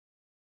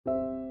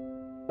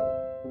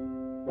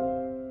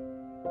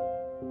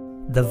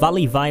The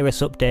Valley Virus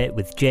Update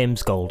with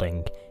James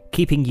Golding,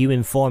 keeping you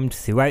informed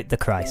throughout the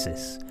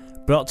crisis.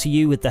 Brought to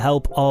you with the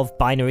help of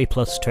Binary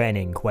Plus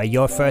Training, where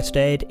your first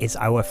aid is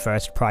our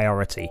first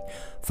priority.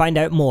 Find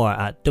out more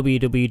at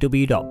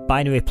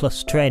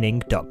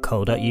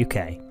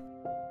www.binaryplustraining.co.uk.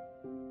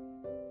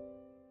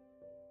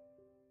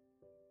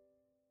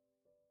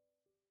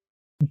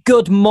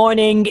 Good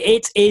morning,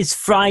 it is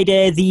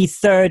Friday the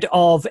 3rd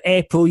of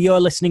April.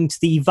 You're listening to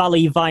the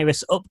Valley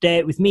Virus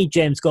Update with me,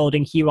 James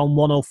Golding, here on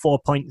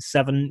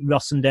 104.7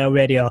 Rossendale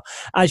Radio.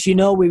 As you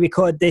know, we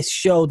record this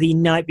show the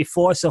night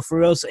before, so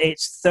for us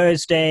it's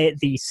Thursday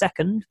the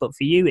 2nd, but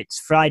for you it's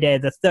Friday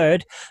the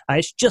 3rd.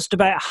 It's just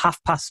about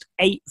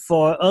 8:30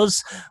 for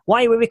us.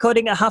 Why are we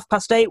recording at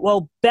 8:30?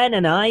 Well, Ben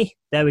and I,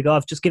 there we go,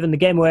 I've just given the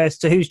game away as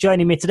to who's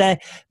joining me today.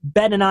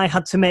 Ben and I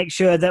had to make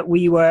sure that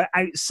we were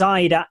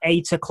outside at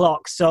 8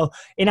 o'clock. So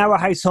in our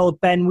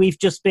household, Ben, we've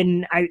just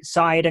been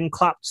outside and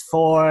clapped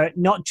for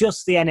not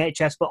just the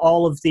NHS, but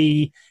all of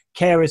the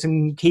carers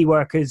and key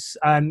workers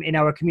in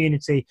our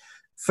community.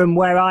 From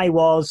where I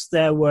was,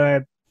 there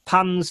were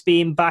pans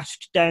being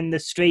bashed down the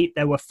street,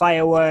 there were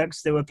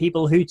fireworks, there were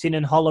people hooting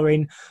and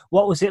hollering.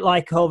 What was it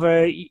like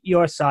over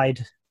your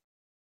side?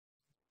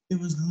 It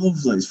was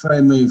lovely. It's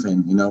very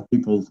moving, you know,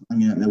 people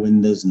hanging out their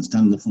windows and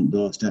standing on the front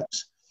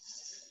doorsteps,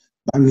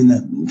 banging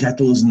their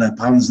kettles and their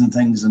pans and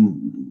things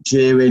and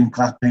cheering,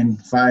 clapping,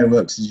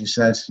 fireworks, as you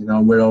said. You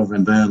know, we're over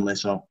in Burnley,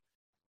 so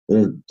there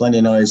was plenty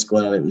of noise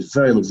going on. It was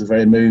very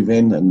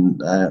moving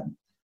and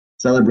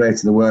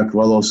celebrating the work of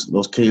all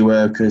those key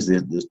workers,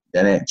 the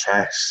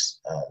NHS,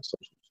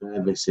 social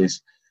services,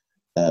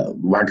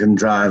 wagon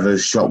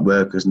drivers, shop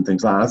workers and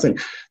things like that. I think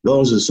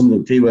those are some of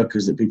the key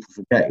workers that people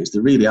forget. Is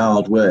the really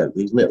hard work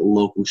these little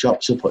local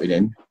shops are putting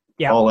in.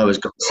 Yeah. All hours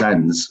got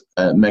sends,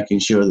 making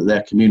sure that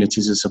their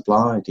communities are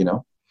supplied, you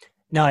know.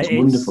 No, it's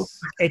wonderful.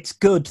 It's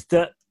good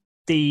that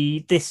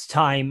this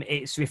time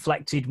it's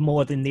reflected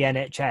more than the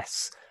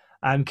NHS.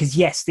 Because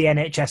yes, the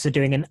NHS are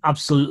doing an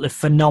absolutely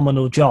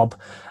phenomenal job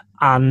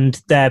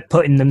and they're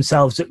putting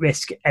themselves at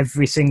risk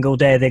every single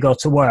day they go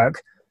to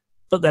work.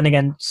 But then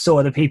again, so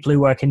are the people who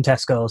work in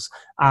Tesco's,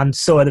 and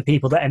so are the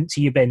people that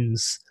empty your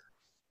bins.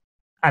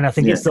 And I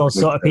think it's those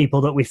sort of people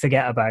that we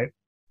forget about.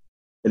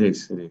 It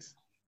is.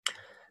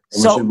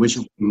 So we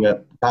should be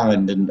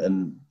kind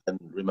and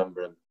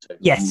remember them.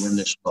 Yes. In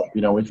the shop,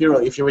 you know, if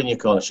you're in your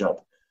corner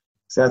shop,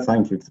 say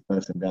thank you to the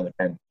person behind the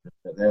counter.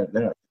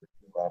 They're actually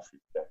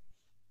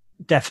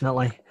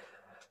definitely.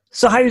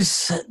 So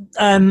how's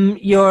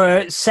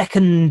your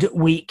second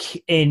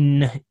week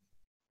in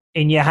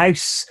your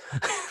house?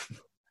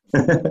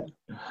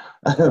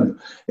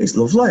 It's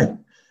lovely.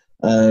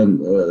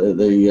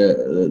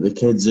 The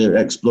kids are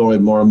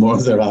exploring more and more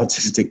of their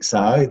artistic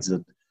sides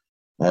and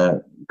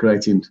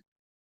creating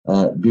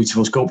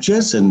beautiful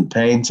sculptures and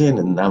painting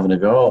and having a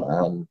go,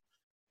 and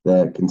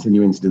they're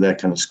continuing to do their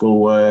kind of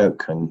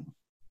schoolwork and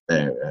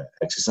their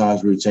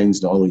exercise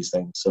routines and all these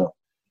things. So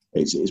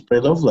it's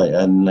pretty lovely,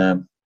 and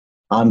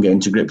I'm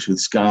getting to grips with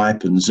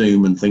Skype and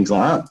Zoom and things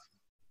like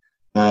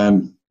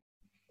that.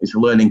 It's a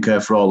learning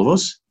curve for all of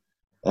us.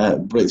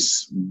 But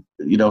it's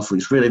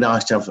really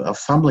nice to have a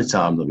family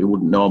time that we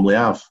wouldn't normally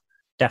have.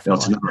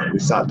 Definitely. You know, tonight we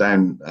sat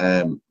down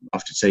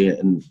after tea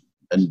and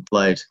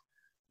played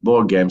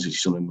board games, which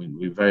is something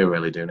we very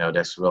rarely do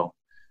nowadays as well.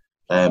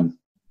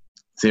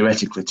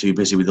 Theoretically too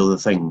busy with other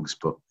things,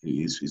 but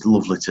it's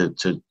lovely to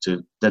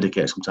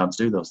dedicate some time to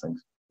do those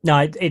things.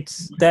 No,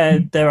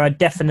 there are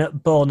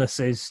definite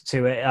bonuses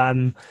to it.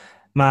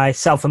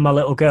 Myself and my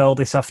little girl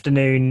this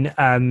afternoon,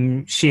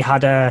 she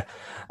had a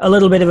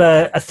little bit of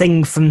a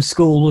thing from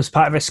school as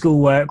part of her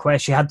schoolwork where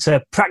she had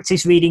to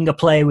practice reading a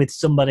play with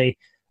somebody.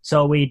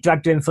 So we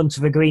dragged her in front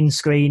of a green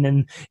screen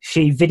and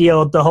she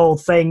videoed the whole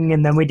thing,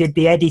 and then we did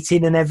the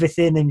editing and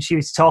everything, and she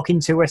was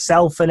talking to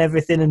herself and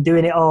everything and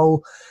doing it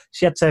all.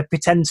 She had to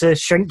pretend to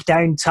shrink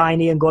down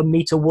tiny and go and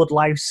meet a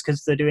woodlouse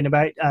because they're doing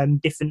about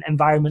different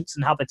environments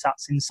and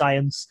habitats in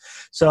science.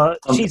 So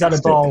she's had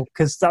a ball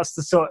because that's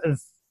the sort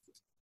of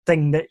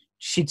thing that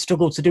she'd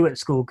struggle to do at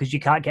school because you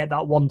can't get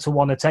that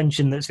one-to-one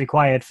attention that's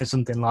required for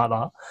something like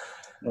that.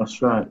 That's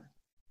right.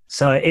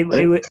 So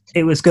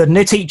it was good, and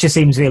her teacher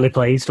seems really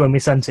pleased when we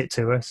sent it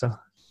to her. So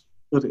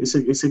good. It's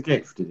a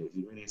gift. It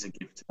really is a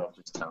gift to have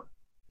this town.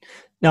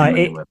 No,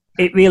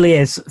 it really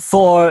is.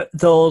 For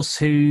those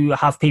who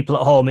have people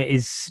at home, it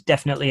is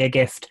definitely a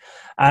gift.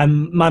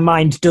 My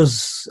mind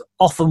does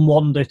often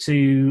wander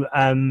to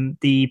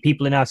the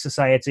people in our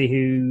society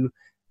who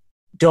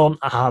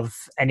don't have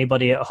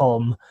anybody at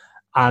home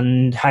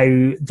and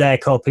how they're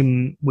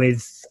coping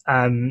with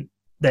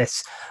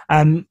this.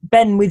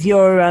 Ben, with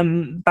your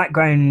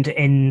background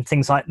in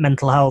things like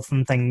mental health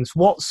and things,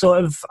 what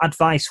sort of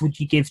advice would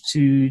you give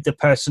to the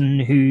person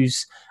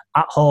who's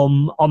at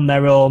home on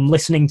their own,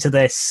 listening to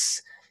this,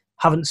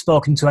 haven't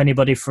spoken to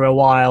anybody for a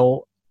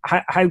while?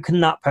 How can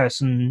that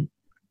person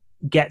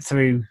get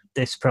through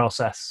this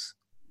process?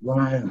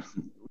 Well,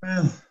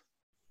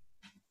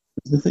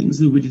 the things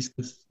that we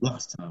discussed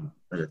last time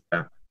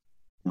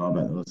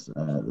about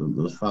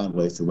those 5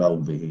 ways to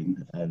well-being,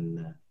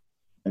 and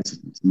to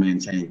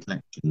maintain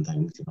connection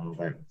things,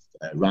 about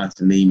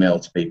writing an email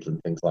to people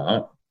and things like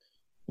that,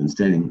 and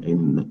staying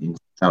in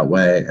that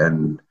way,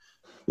 and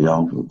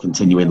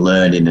continuing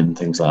learning and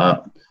things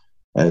like that.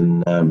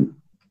 And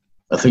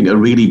I think a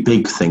really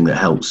big thing that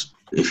helps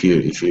if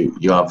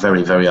you are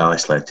very, very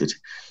isolated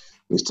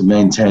is to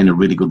maintain a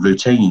really good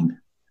routine,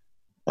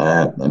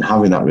 and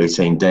having that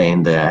routine day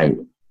in, day out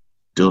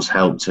does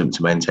help to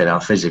maintain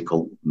our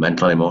physical,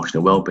 mental and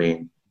emotional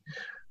well-being.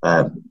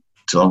 As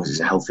long as it's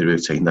a healthy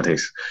routine, that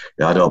is.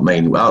 I don't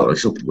mean,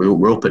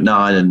 we're up at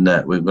 9 and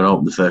we're going to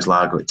open the first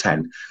lager at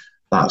 10.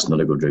 That's not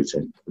a good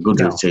routine. A good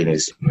routine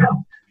is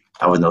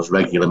having those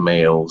regular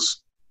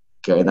meals,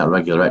 getting that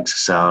regular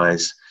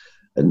exercise,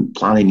 and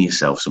planning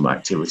yourself some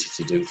activity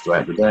to do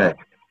throughout the day.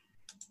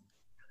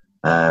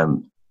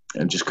 And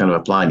just kind of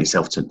applying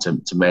yourself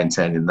to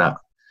maintaining that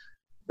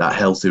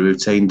healthy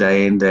routine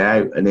day in, day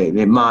out. And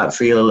it might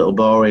feel a little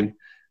boring,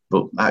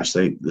 but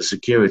actually the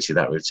security of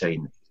that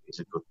routine is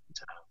a good thing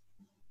to have.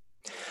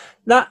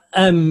 That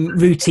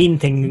routine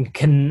thing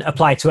can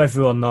apply to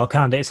everyone though,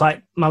 can't it? It's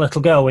like my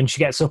little girl, when she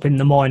gets up in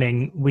the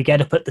morning, we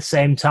get up at the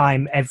same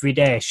time every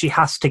day. She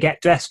has to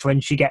get dressed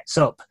when she gets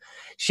up.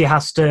 She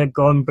has to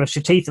go and brush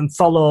her teeth and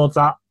follow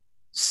that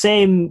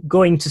same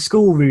going to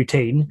school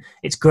routine.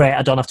 It's great,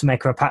 I don't have to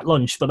make her a packed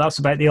lunch, but that's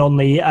about the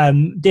only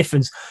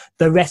difference.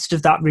 The rest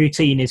of that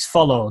routine is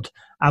followed.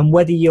 And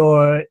whether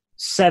you're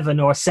 7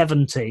 or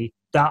 70,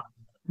 that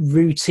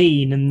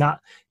routine and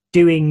that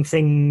doing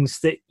things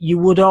that you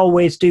would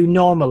always do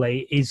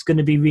normally is going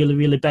to be really,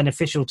 really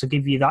beneficial to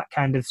give you that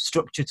kind of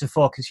structure to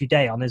focus your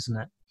day on, isn't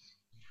it?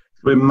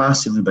 It's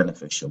massively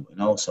beneficial,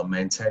 and also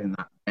maintaining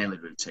that daily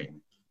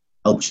routine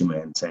helps you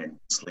maintain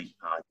sleep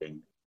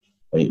hygiene.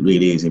 And it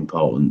really is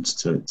important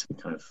to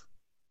kind of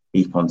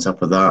keep on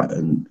top of that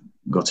and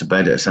go to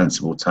bed at a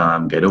sensible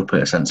time, get up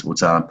at a sensible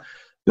time.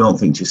 Don't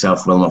think to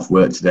yourself, well, I'm off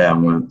work today,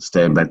 I'm going to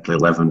stay in bed till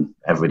 11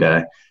 every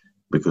day,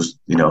 because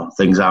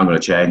things aren't going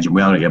to change and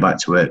we are going to get back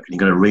to work, and you're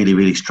going to really,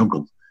 really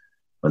struggle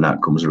when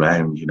that comes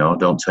around.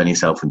 Don't turn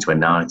yourself into a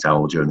night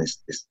owl during this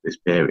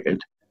period.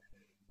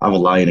 Have a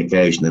lie-in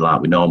occasionally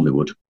like we normally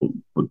would,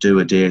 but do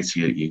adhere to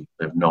your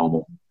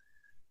normal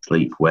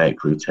sleep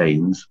wake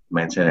routines.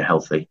 Maintain your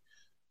healthy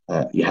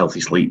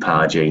sleep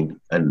hygiene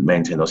and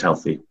maintain those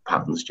healthy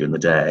patterns during the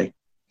day,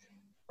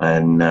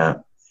 and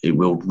it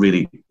will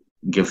really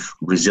give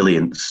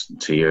resilience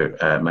to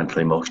your mental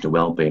emotional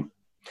well-being.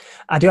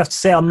 I do have to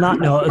say on that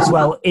note as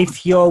well,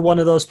 if you're one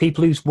of those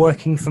people who's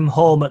working from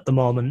home at the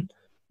moment,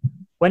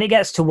 when it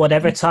gets to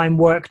whatever time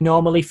work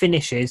normally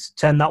finishes,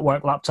 turn that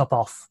work laptop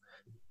off.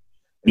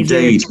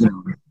 Indeed.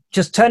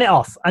 Just turn it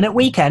off. And at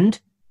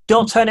weekend,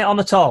 don't turn it on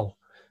at all.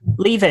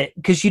 Leave it,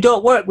 because you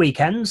don't work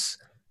weekends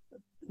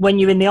when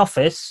you're in the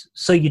office,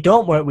 so you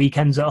don't work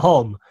weekends at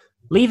home.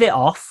 Leave it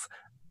off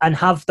and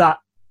have that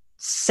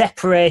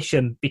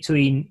separation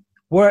between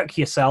work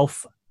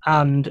yourself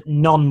and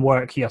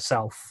non-work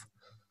yourself.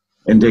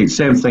 Indeed,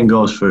 same thing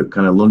goes for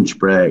kind of lunch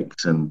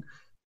breaks and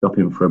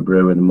stopping for a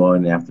brew in the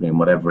morning, the afternoon,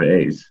 whatever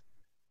it is.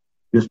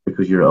 Just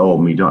because you're at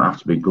home, you don't have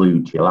to be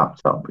glued to your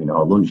laptop.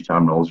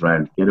 Lunchtime rolls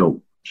around, get up,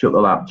 shut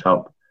the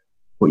laptop,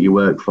 put your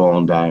work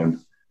phone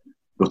down,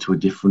 go to a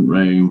different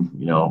room,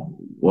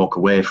 walk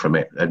away from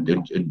it, and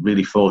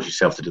really force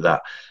yourself to do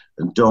that.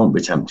 And don't be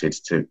tempted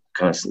to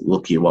kind of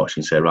look at your watch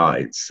and say,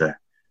 right, it's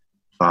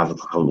 5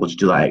 o'clock, I'll just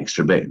do that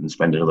extra bit and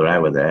spend another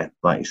hour there.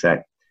 Like you say,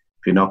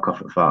 if you knock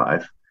off at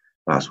 5,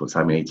 that's what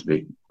time you need to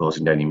be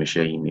closing down your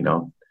machine,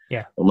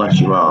 Yeah.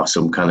 Unless you are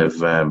some kind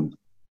of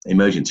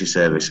emergency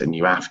service and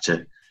you have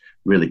to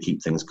really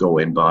keep things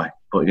going by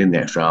putting in the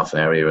extra half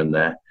hour here and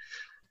there.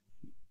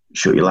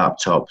 Shut your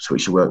laptop,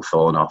 switch your work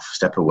phone off,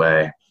 step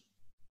away.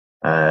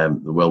 The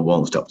world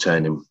won't stop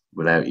turning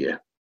without you.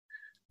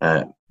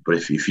 But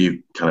if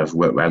you kind of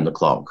work round the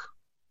clock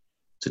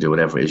to do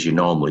whatever it is you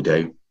normally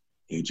do,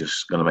 you're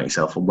just going to make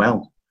yourself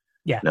unwell.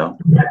 Yeah.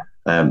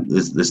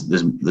 There's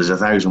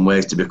 1,000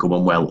 ways to become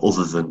unwell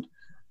other than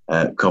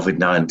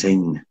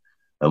COVID-19,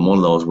 and one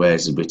of those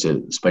ways would be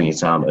to spend your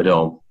time at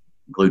home,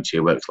 glued to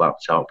your work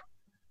laptop,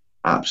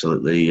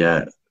 absolutely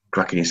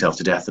cracking yourself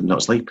to death and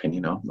not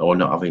sleeping, or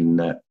not having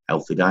a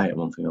healthy diet,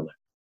 one thing or another.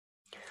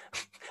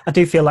 I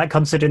do feel like,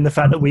 considering the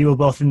fact that we were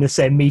both in the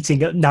same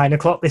meeting at 9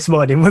 o'clock this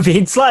morning, we're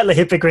being slightly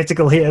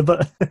hypocritical here,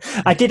 but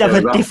I did have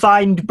a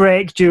defined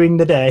break during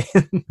the day.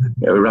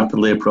 We're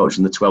rapidly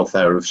approaching the 12th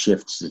hour of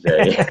shifts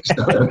today.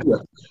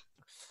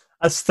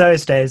 As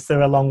Thursdays,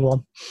 they're a long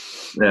one.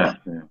 Yeah.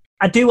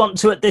 I do want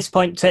to, at this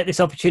point, take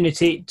this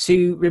opportunity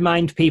to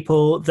remind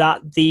people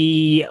that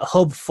the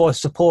hub for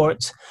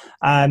support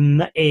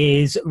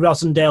is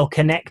Rossendale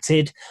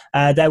Connected.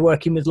 They're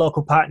working with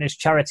local partners,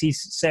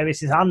 charities,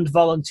 services and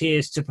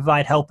volunteers to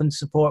provide help and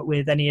support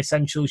with any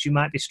essentials you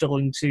might be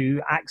struggling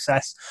to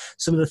access.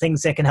 Some of the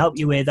things they can help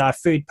you with are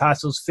food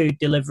parcels, food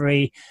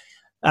delivery,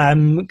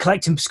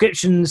 collecting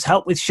prescriptions,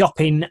 help with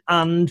shopping,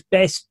 and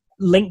based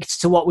linked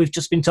to what we've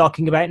just been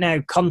talking about now,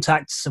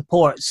 contact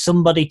support,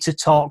 somebody to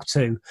talk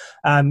to,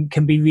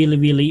 can be really,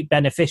 really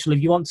beneficial.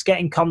 If you want to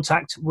get in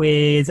contact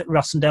with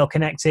Rossendale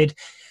Connected,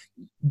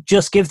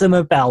 just give them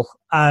a bell.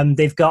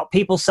 They've got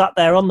people sat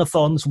there on the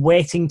phones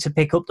waiting to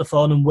pick up the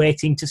phone and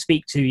waiting to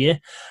speak to you.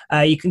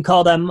 You can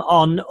call them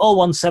on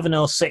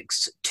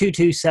 01706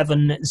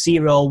 227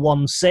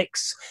 016.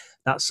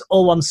 That's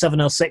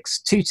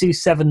 01706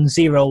 227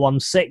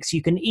 016.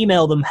 You can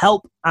email them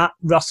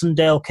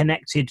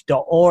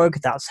help@rossendaleConnected.org.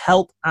 That's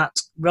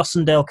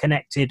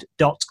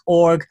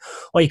help@rossendaleConnected.org.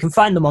 Or you can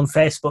find them on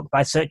Facebook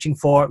by searching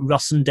for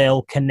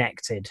Rossendale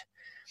Connected.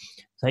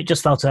 So it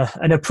just felt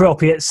an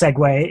appropriate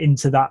segue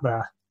into that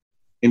there.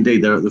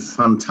 Indeed, they're a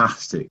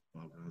fantastic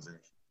organisation.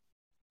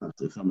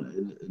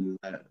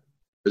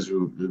 As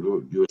you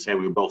were saying,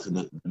 we were both in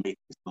the meeting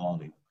this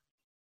morning,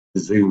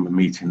 the Zoom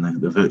meeting,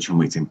 the virtual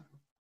meeting.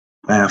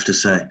 I have to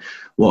say,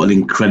 what an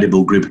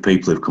incredible group of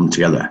people have come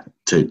together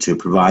to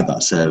provide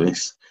that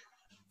service.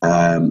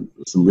 Some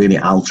really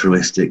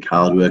altruistic,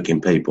 hard-working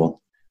people,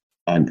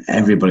 and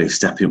everybody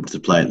stepping up to the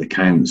plate. The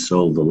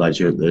council, the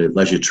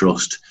Leisure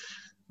Trust,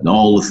 and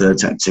all the third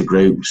sector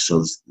groups.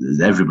 So there's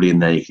everybody in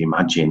there you can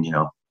imagine,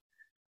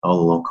 all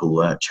the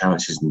local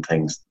charities and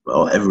things.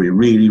 Everybody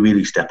really,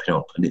 really stepping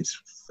up, and it's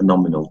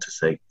phenomenal to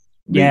see.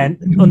 Yeah,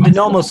 under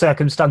normal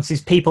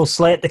circumstances, people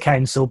slate the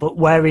council, but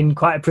we're in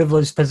quite a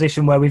privileged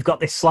position where we've got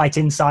this slight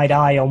inside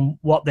eye on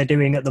what they're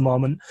doing at the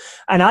moment.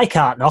 And I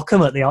can't knock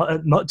them,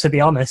 to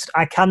be honest.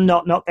 I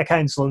cannot knock the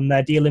council, and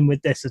they're dealing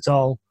with this at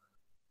all.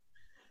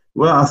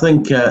 Well, I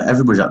think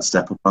everybody's had to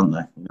step up, haven't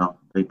they?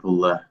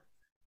 People,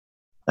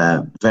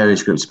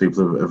 various groups of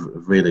people have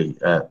really,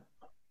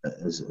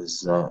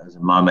 as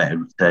my mate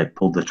would say,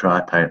 pulled the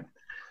tripe out.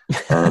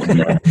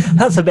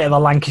 That's a bit of a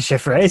Lancashire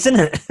phrase, isn't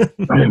it?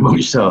 Very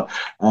much so.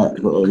 A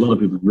lot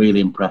of people really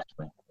impressed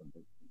me.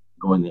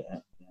 Going the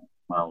extra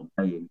mile,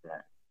 paying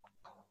there,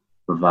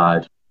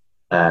 provide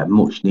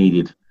much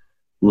needed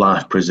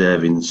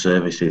life-preserving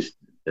services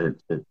that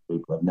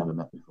people have never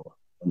met before,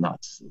 and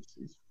it's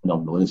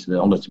phenomenal. And it's an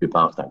honour to be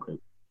part of that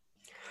group.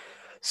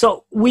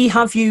 So we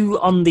have you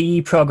on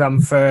the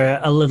programme for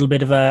a little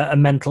bit of a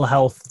mental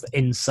health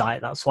insight.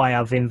 That's why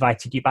I've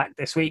invited you back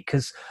this week,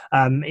 because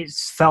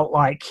it's felt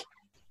like,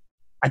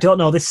 I don't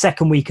know, this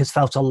second week has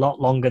felt a lot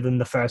longer than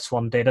the first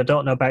one did. I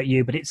don't know about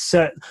you, but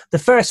the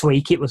first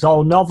week, it was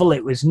all novel,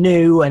 it was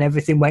new, and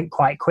everything went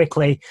quite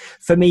quickly.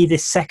 For me,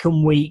 this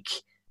second week,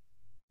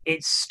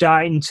 it's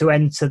starting to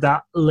enter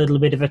that little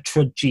bit of a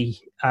trudgy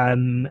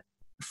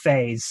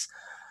phase.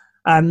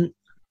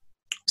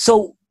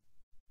 So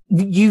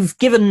you've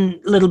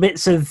given little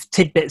bits of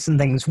tidbits and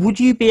things. Would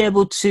you be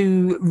able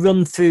to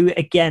run through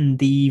again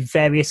the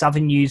various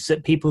avenues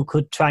that people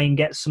could try and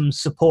get some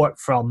support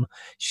from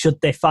should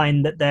they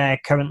find that they're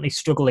currently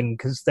struggling?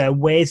 Because their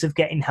ways of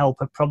getting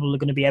help are probably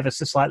going to be ever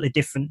so slightly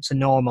different to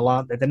normal,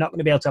 aren't they? They're not going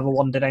to be able to have a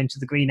wander down to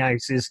the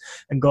greenhouses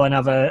and go and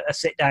have a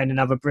sit down and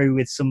have a brew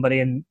with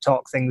somebody and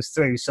talk things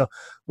through. So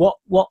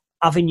what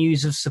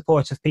avenues of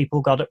support have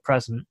people got at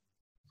present?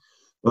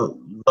 Well,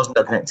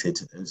 Rossendale Connected,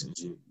 as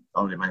you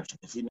already mentioned,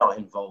 if you're not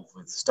involved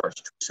with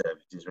statutory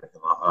services or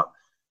anything like that,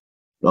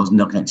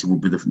 Rossendale Connected will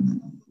be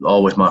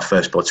always my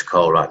first port of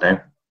call right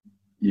now.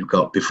 You've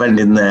got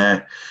befriending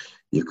there,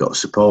 you've got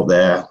support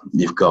there,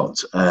 you've got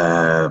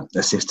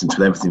assistance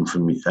with everything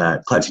from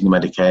collecting your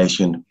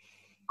medication,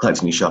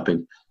 collecting your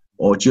shopping,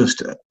 or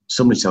just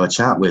somebody to have a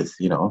chat with,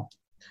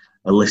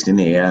 a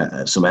listening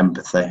ear, some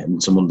empathy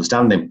and some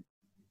understanding.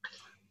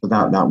 So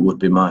that would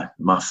be my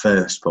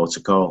first port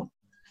of call.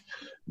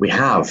 We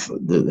have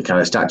the kind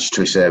of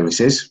statutory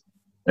services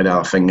at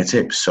our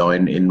fingertips. So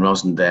in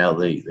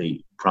Rossendale,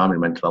 the primary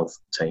mental health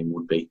team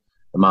would be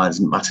the Minds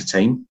and Matter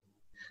team,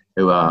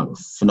 who are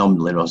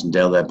phenomenal in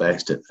Rossendale. They're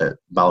based at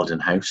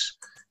Balladon House.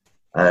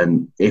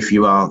 If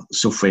you are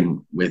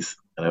suffering with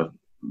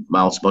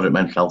mild to moderate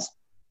mental health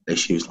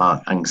issues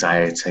like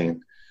anxiety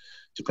and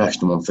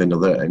depression and one thing or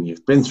another, and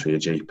you've been through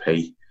your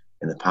GP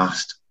in the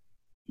past,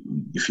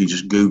 if you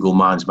just Google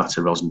Minds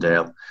Matter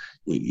Rossendale,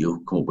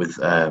 you'll come up with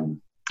a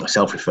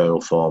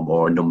self-referral form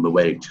or a number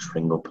where you can just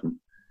ring up and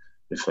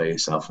refer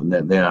yourself, and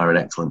they are an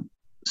excellent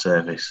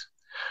service.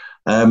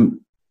 I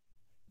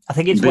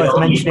think it's worth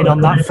mentioning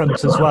on that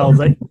front as well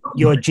that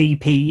your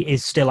GP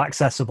is still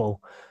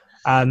accessible.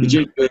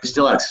 The GP is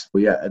still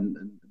accessible, yeah, and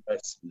they're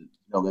still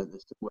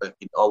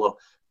working. Although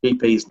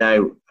GPs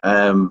now,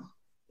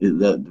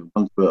 they're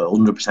on to a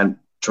 100%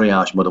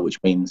 triage model,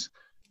 which means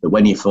that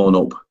when you phone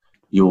up,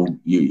 when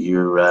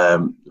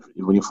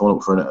you phone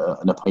up for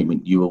an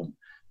appointment, you will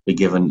be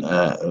given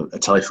a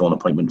telephone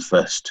appointment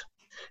first.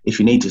 If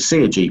you need to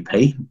see a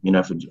GP,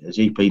 if a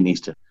GP needs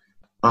to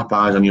clap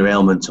eyes on your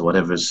ailment or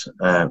whatever's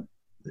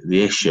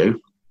the issue,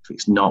 if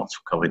it's not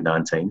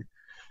COVID-19,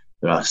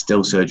 there are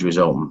still surgeries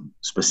open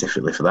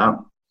specifically for that.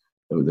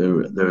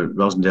 The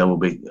Rossendale will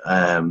be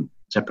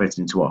separated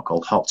into what are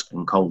called hot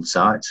and cold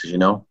sites, as you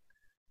know.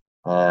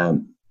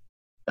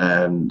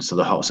 And so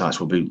the hot sites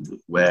will be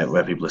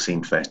where people are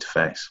seen face to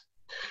face.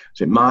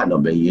 So it might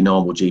not be your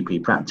normal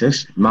GP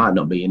practice, it might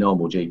not be your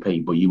normal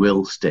GP, but you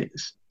will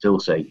still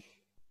see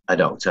a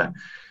doctor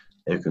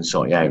who can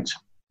sort you out.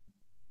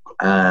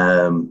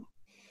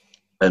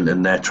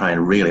 and they're trying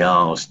really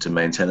hard to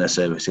maintain their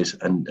services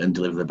and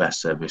deliver the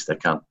best service they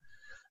can.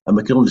 And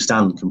we can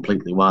understand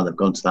completely why they've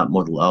gone to that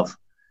model of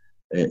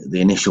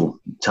the initial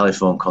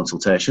telephone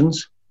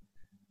consultations.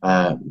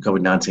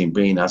 COVID-19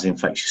 being as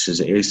infectious as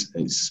it is,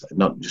 it's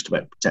not just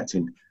about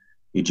protecting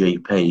your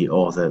GP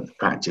or the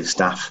practice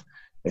staff,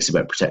 it's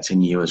about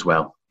protecting you as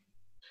well.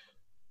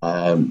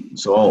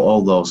 So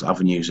all those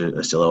avenues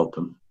are still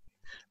open.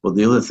 But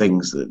the other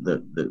things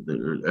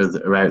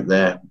that are out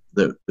there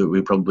that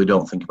we probably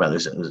don't think about,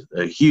 there's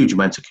a huge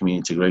amount of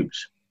community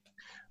groups.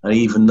 And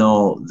even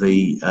though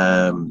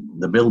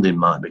the building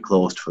might be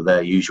closed for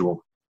their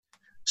usual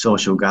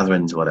social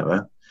gatherings or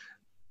whatever,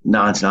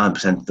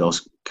 99% of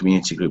those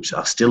community groups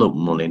are still up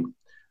and running,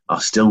 are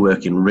still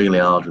working really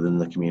hard within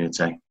the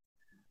community,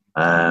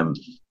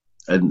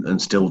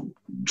 and still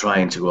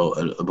trying to go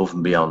above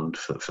and beyond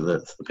for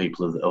the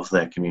people of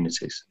their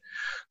communities.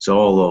 So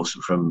all those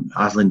from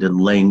Aslingden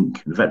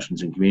Link,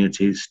 Veterans and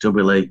Communities,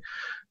 Stubberley,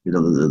 you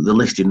know, the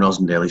list in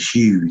Rosendale is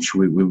huge.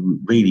 We're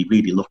really,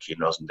 really lucky in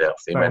Rosendale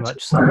for the amount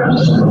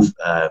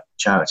of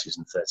charities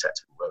and third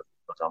sector work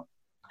we've got on.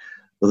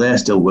 But they're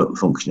still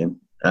functioning.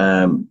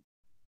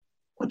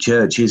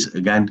 Churches,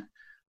 again,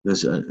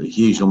 there's a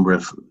huge number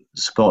of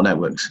support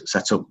networks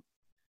set up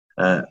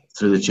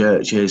through the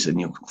churches,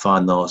 and you can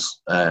find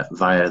those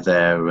via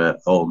their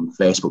own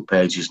Facebook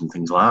pages and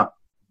things like that,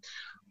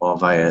 or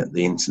via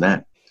the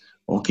internet,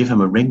 or give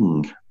them a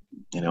ring.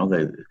 You know,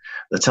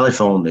 the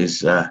telephone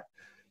is a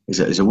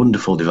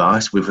wonderful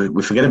device. We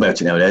forget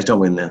about it nowadays, don't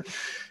we? In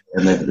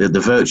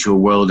the virtual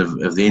world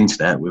of the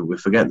internet, we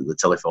forget that the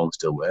telephone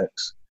still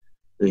works.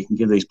 So you can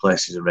give these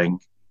places a ring.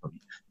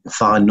 You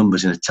find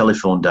numbers in a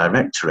telephone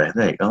directory.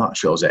 There you go. That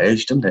shows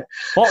age, doesn't it?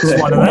 What's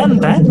one of them,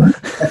 Ben?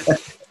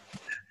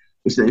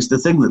 It's the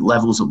thing that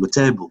levels up the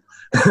table.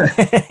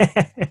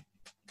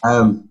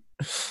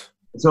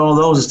 So all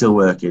those are still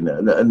working,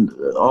 and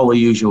all the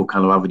usual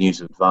kind of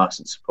avenues of advice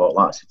and support,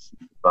 like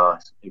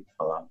advice, people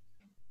like that,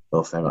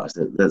 both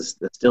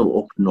they're still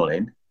up and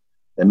running.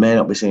 They may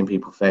not be seeing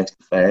people face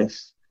to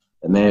face.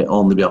 They may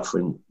only be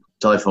offering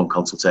telephone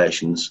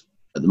consultations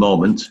at the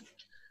moment,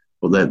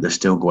 but they're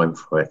still going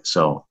for it.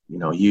 So, you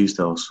know, use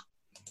those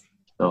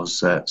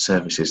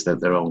services. That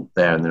they're all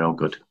there and they're all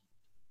good.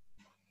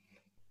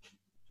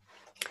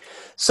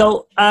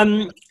 So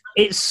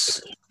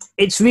it's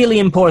really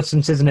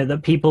important, isn't it,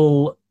 that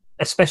people,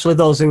 especially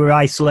those who are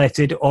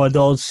isolated or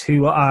those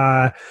who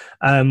are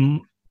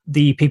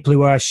the people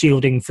who are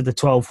shielding for the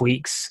 12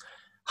 weeks,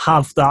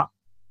 have that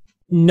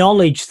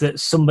knowledge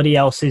that somebody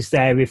else is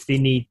there if they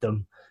need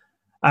them.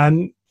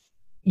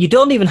 You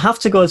don't even have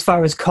to go as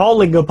far as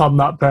calling upon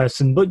that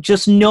person, but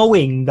just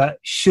knowing that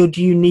should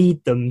you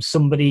need them,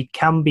 somebody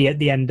can be at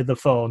the end of the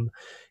phone,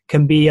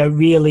 can be a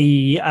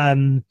really...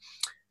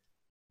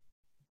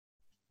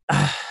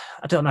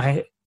 I don't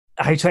know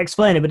how to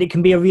explain it, but it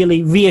can be a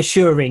really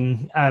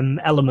reassuring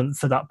element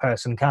for that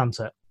person, can't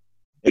it?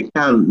 It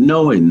can,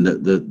 knowing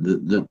that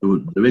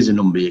there is a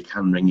number you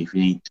can ring if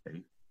you need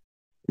to,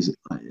 is,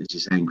 as you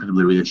say,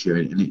 incredibly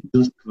reassuring, and it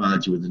does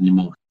provide you with an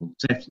emotional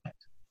safety net.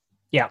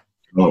 Yeah.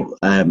 Well,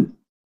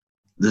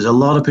 there's a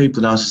lot of people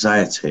in our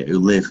society who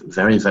live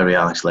very, very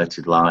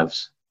isolated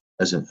lives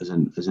as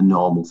a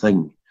normal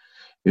thing,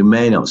 who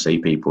may not see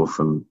people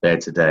from day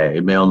to day,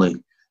 who may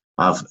only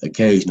have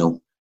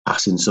occasional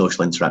passing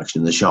social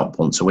interaction in the shop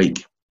once a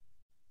week.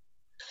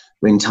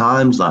 But in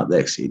times like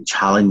this, it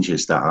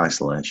challenges that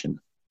isolation,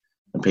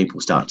 and people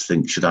start to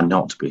think, should I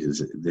not be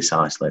this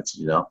isolated,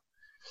 you know?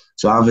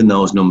 So having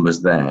those numbers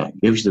there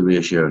gives you the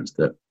reassurance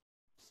that,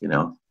 you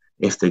know,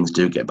 if things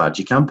do get bad,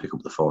 you can pick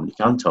up the phone, you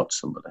can talk to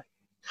somebody.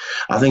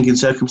 I think in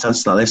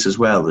circumstances like this as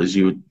well, as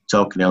you were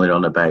talking earlier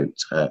on about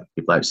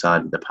people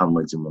outside with their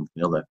families and one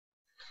thing or another,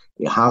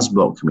 it has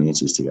brought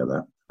communities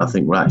together. I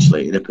think we're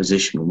actually in a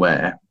position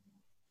where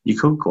you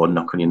could go and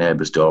knock on your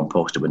neighbour's door and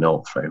post up a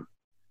note through.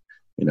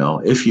 You know,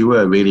 if you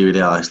were really,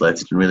 really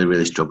isolated and really,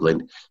 really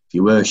struggling, if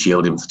you were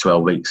shielding for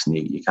 12 weeks and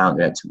you can't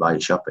get to buy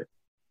your shopping,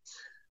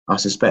 I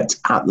suspect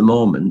at the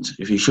moment,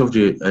 if you shoved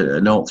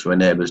a note through a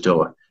neighbour's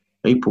door,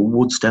 people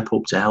would step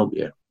up to help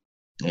you.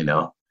 You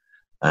know,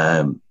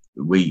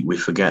 we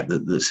forget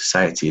that the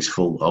society is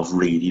full of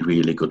really,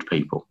 really good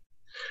people.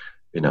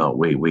 You know,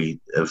 we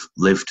have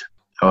lived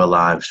our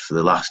lives for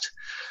the last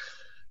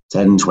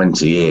 10,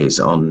 20 years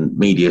on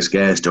media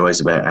scare stories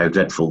about how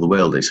dreadful the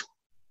world is.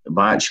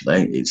 But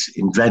actually, it's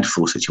in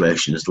dreadful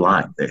situations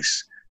like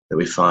this that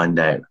we find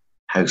out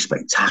how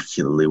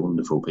spectacularly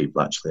wonderful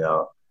people actually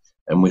are.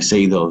 And we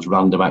see those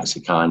random acts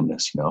of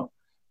kindness, you know,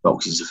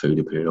 boxes of food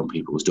appearing on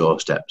people's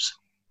doorsteps,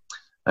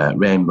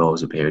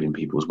 rainbows appearing in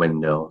people's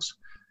windows,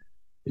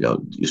 you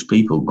know, just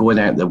people going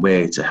out their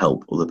way to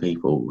help other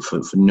people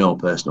for no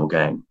personal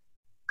gain.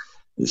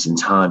 It's in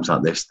times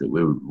like this that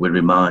we're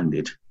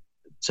reminded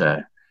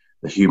that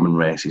the human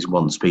race is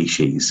one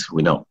species.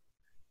 We're not,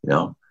 you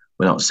know,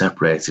 we're not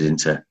separated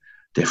into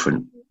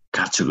different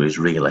categories,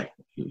 really.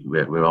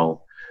 We're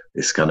all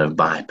this kind of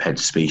biped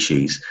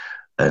species,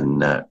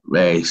 and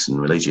race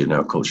and religion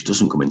or culture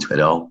doesn't come into it at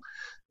all.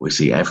 we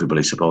see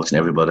everybody supporting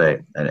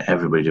everybody and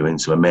everybody doing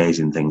some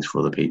amazing things for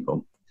other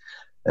people.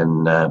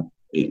 And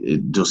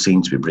it does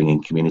seem to be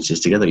bringing communities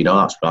together. You know,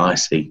 that's what I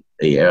see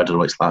here. I don't know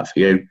what it's like for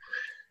you,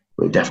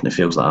 but it definitely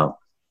feels like that.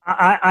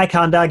 I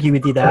can't argue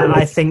with you there.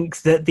 I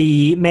think that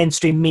the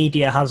mainstream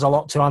media has a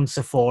lot to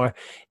answer for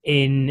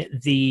in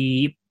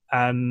the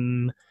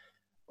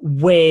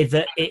way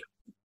that it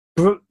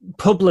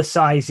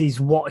publicises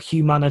what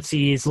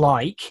humanity is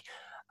like.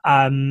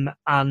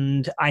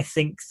 And I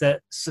think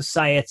that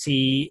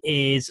society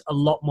is a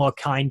lot more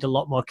kind, a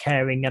lot more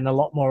caring, and a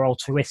lot more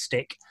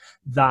altruistic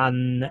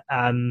than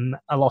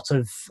a lot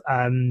of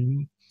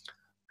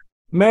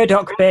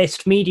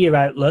Murdoch-based media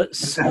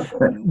outlets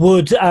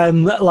would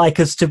like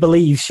us to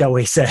believe, shall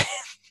we say.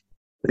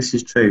 This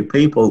is true.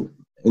 People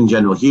in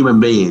general, human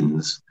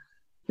beings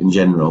in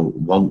general,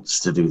 wants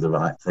to do the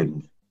right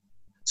thing.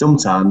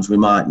 Sometimes we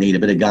might need a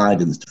bit of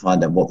guidance to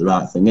find out what the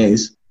right thing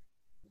is,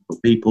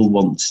 but people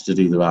want to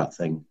do the right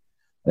thing.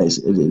 It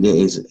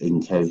is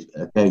in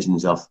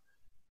occasions of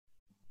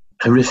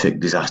horrific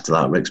disaster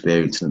like we're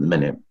experiencing at the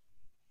minute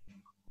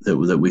that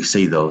we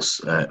see those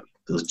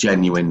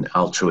genuine,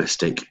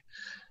 altruistic,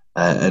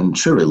 and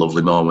truly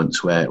lovely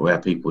moments where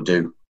people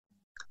do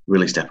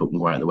really step up and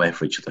go out of the way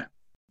for each other.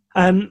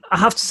 I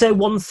have to say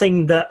one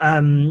thing that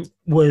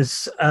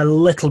was a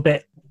little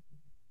bit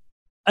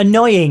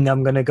annoying,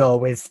 I'm going to go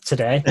with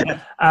today,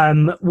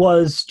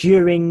 was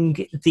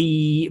during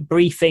the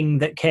briefing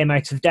that came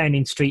out of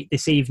Downing Street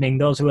this evening.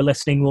 Those who are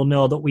listening will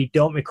know that we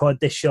don't record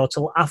this show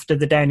till after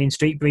the Downing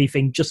Street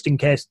briefing, just in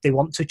case they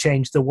want to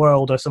change the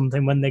world or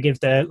something when they give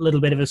their little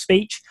bit of a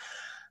speech.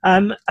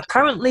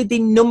 Apparently the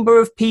number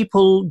of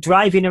people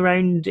driving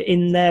around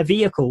in their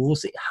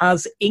vehicles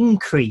has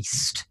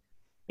increased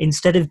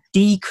instead of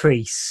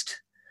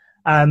decreased.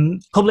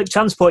 Public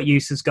transport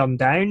use has gone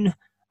down.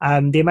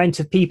 The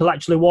amount of people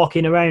actually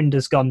walking around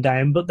has gone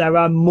down, but there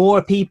are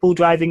more people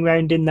driving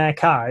around in their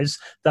cars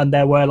than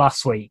there were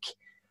last week.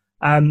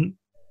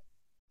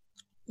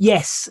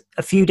 Yes,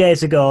 a few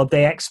days ago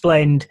they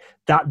explained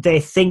that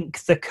they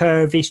think the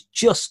curve is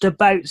just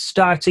about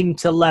starting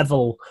to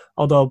level,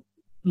 although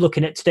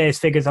looking at today's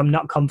figures, I'm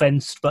not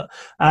convinced, but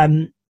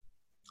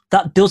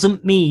that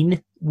doesn't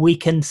mean we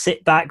can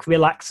sit back,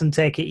 relax, and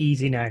take it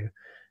easy now.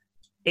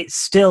 It's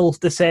still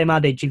the same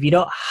adage. If you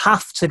don't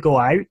have to go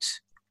out,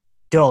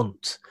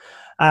 don't.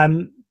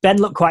 Ben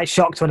looked quite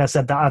shocked when I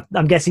said that.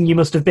 I'm guessing you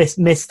must have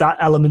missed that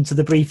element of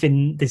the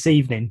briefing this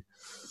evening.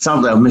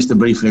 Sadly, I missed the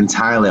briefing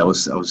entirely. I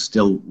was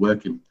still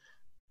working.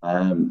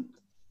 I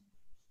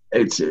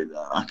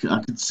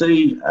could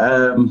see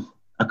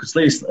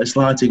a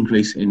slight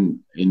increase in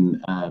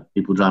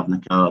people driving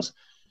the cars,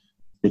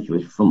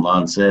 particularly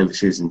frontline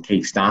services and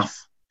key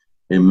staff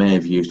who may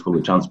have used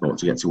public transport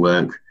to get to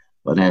work.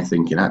 But they're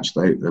thinking,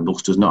 actually, the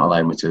bus does not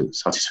allow me to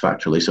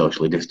satisfactorily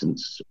socially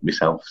distance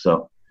myself,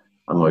 so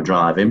I'm going to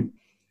drive in.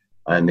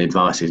 And the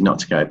advice is not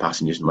to carry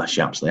passengers unless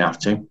you absolutely have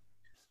to.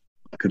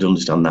 I could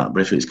understand that,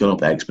 but if it's gone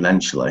up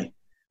exponentially,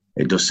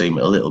 it does seem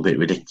a little bit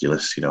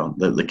ridiculous. You know,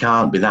 there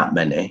can't be that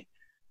many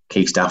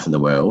key staff in the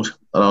world,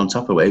 and on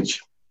top of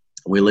which,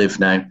 we live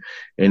now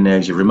in an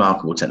age of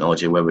remarkable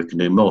technology where we can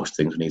do most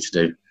things we need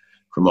to do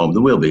from home.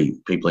 There will be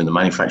people in the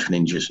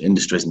manufacturing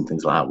industries and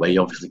things like that where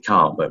you obviously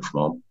can't work from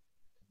home.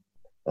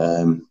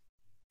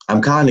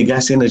 I'm kind of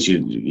guessing, as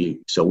you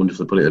so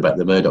wonderfully put it about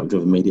the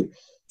Murdoch-driven media,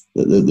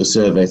 that the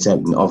survey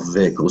taken of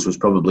vehicles was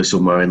probably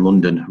somewhere in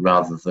London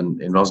rather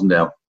than in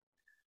Rosendale,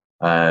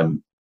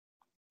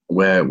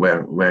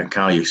 where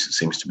car use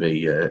seems to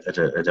be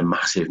at a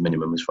massive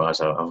minimum as far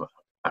as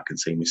I can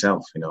see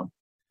myself, you know.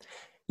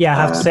 Yeah,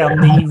 I have to say, on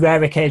the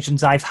rare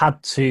occasions I've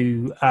had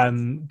to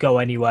go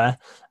anywhere,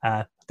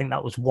 I think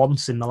that was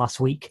once in the last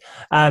week,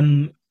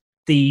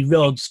 the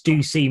roads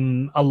do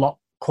seem a lot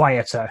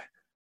quieter.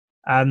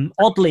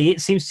 Oddly, it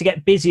seems to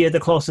get busier the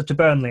closer to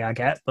Burnley I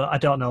get, but I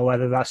don't know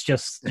whether that's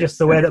just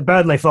the way that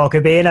Burnley folk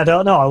are being. I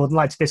don't know. I wouldn't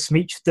like to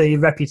besmirch the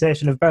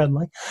reputation of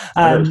Burnley.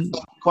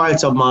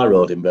 Quiet on my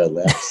road in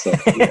Burnley. So,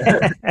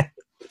 yeah.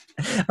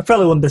 I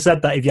probably wouldn't have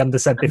said that if you hadn't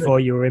said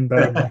before you were in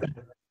Burnley.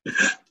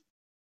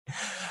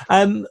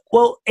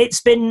 Well,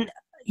 it's been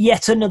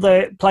yet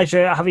another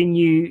pleasure having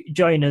you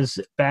join us,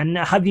 Ben.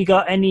 Have you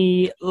got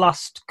any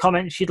last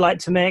comments you'd like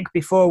to make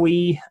before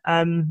we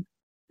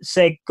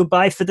say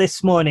goodbye for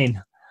this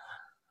morning?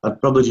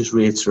 I'd probably just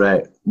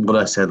reiterate what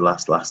I said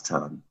last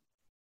time,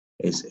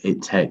 is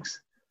it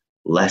takes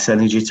less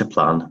energy to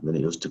plan than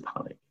it does to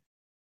panic.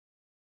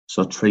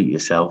 So treat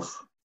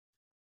yourself.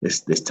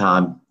 This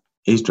time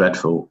is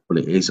dreadful, but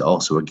it is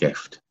also a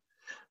gift.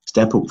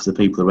 Step up for the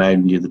people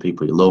around you, the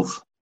people you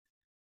love.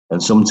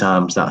 And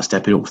sometimes that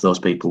stepping up for those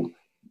people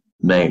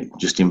may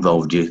just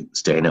involve you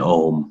staying at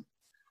home,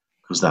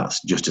 because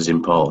that's just as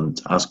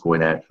important as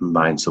going out and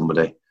buying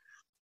somebody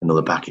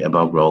another packet of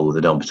bog roll that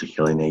they don't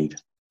particularly need.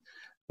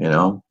 You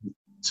know?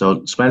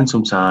 So spend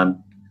some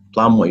time,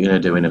 plan what you're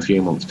going to do in a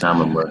few months'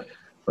 time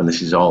when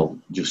this is all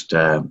just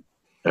a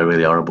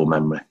really horrible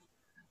memory.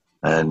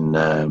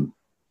 And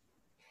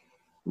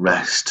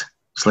rest,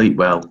 sleep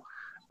well,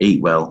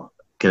 eat well,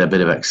 get a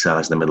bit of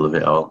exercise in the middle of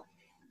it all.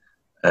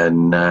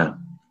 And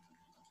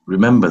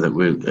remember that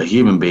we're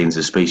human beings,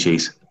 a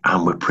species,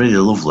 and we're pretty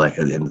lovely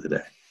at the end of the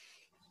day.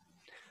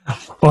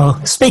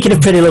 Well, speaking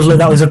of pretty lovely,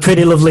 that was a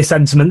pretty lovely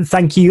sentiment.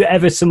 Thank you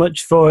ever so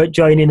much for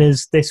joining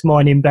us this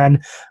morning,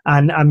 Ben.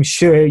 And I'm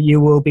sure you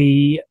will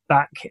be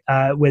back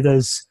with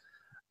us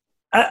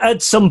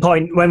at some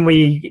point when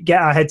we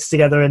get our heads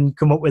together and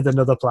come up with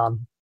another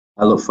plan.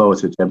 I look forward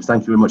to it, James.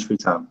 Thank you very much for your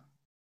time.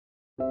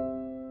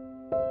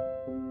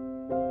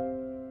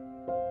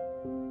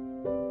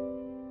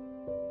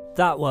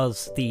 That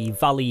was the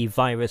Valley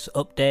Virus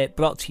Update,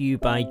 brought to you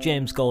by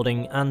James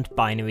Golding and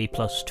Binary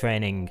Plus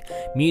Training.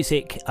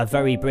 Music, A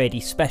Very Brady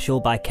Special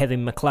by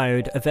Kevin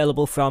MacLeod,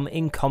 available from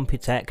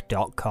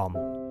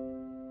incompetech.com.